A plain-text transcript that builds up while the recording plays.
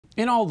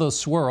In all the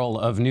swirl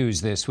of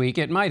news this week,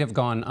 it might have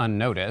gone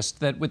unnoticed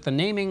that with the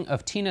naming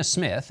of Tina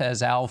Smith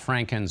as Al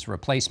Franken's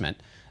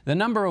replacement, the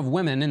number of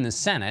women in the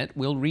Senate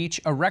will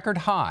reach a record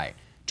high.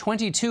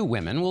 22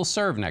 women will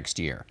serve next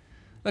year.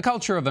 The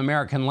culture of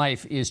American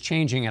life is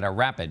changing at a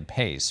rapid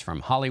pace,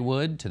 from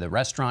Hollywood to the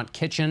restaurant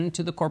kitchen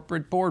to the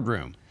corporate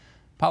boardroom.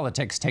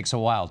 Politics takes a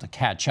while to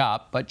catch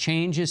up, but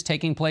change is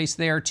taking place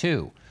there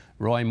too.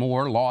 Roy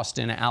Moore lost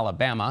in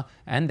Alabama,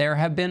 and there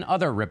have been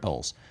other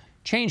ripples.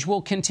 Change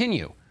will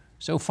continue.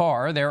 So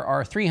far, there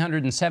are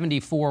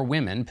 374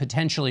 women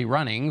potentially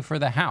running for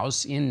the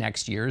House in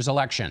next year's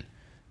election.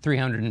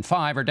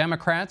 305 are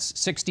Democrats,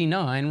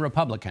 69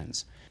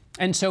 Republicans.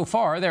 And so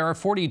far, there are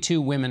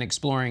 42 women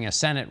exploring a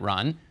Senate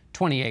run,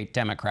 28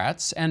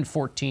 Democrats, and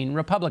 14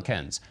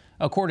 Republicans,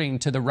 according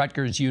to the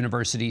Rutgers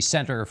University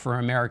Center for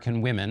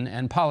American Women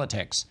and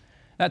Politics.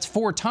 That's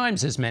 4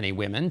 times as many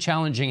women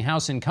challenging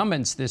House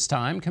incumbents this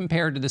time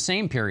compared to the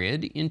same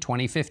period in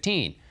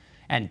 2015.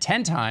 And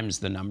 10 times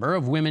the number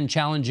of women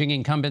challenging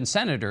incumbent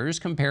senators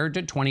compared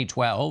to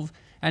 2012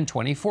 and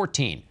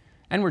 2014.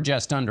 And we're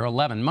just under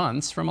 11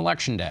 months from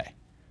Election Day.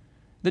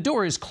 The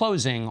door is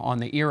closing on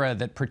the era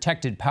that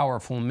protected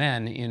powerful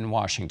men in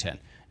Washington.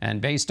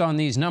 And based on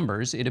these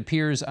numbers, it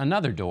appears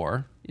another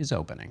door is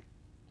opening.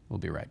 We'll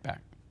be right back.